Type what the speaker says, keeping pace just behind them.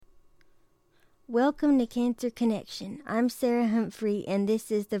Welcome to Cancer Connection. I'm Sarah Humphrey, and this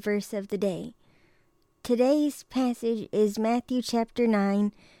is the verse of the day. Today's passage is Matthew chapter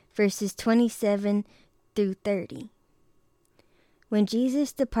 9, verses 27 through 30. When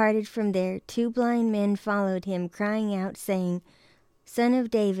Jesus departed from there, 2 blind men followed him, crying out, saying, Son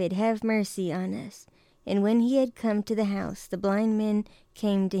of David, have mercy on us. And when he had come to the house, the blind men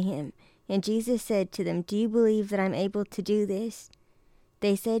came to him. And Jesus said to them, Do you believe that I'm able to do this?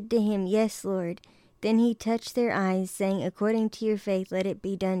 They said to him, Yes, Lord. Then he touched their eyes, saying, According to your faith, let it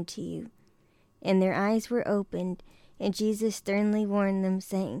be done to you. And their eyes were opened, and Jesus sternly warned them,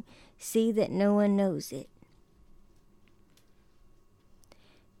 saying, See that no one knows it.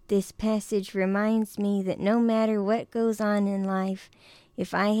 This passage reminds me that no matter what goes on in life,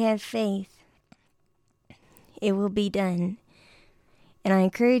 if I have faith, it will be done. And I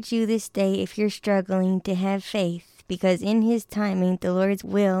encourage you this day, if you're struggling, to have faith, because in his timing, the Lord's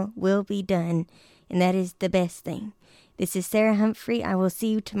will be done, and that is the best thing. This is Sarah Humphrey. I will see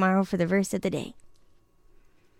you tomorrow for the verse of the day.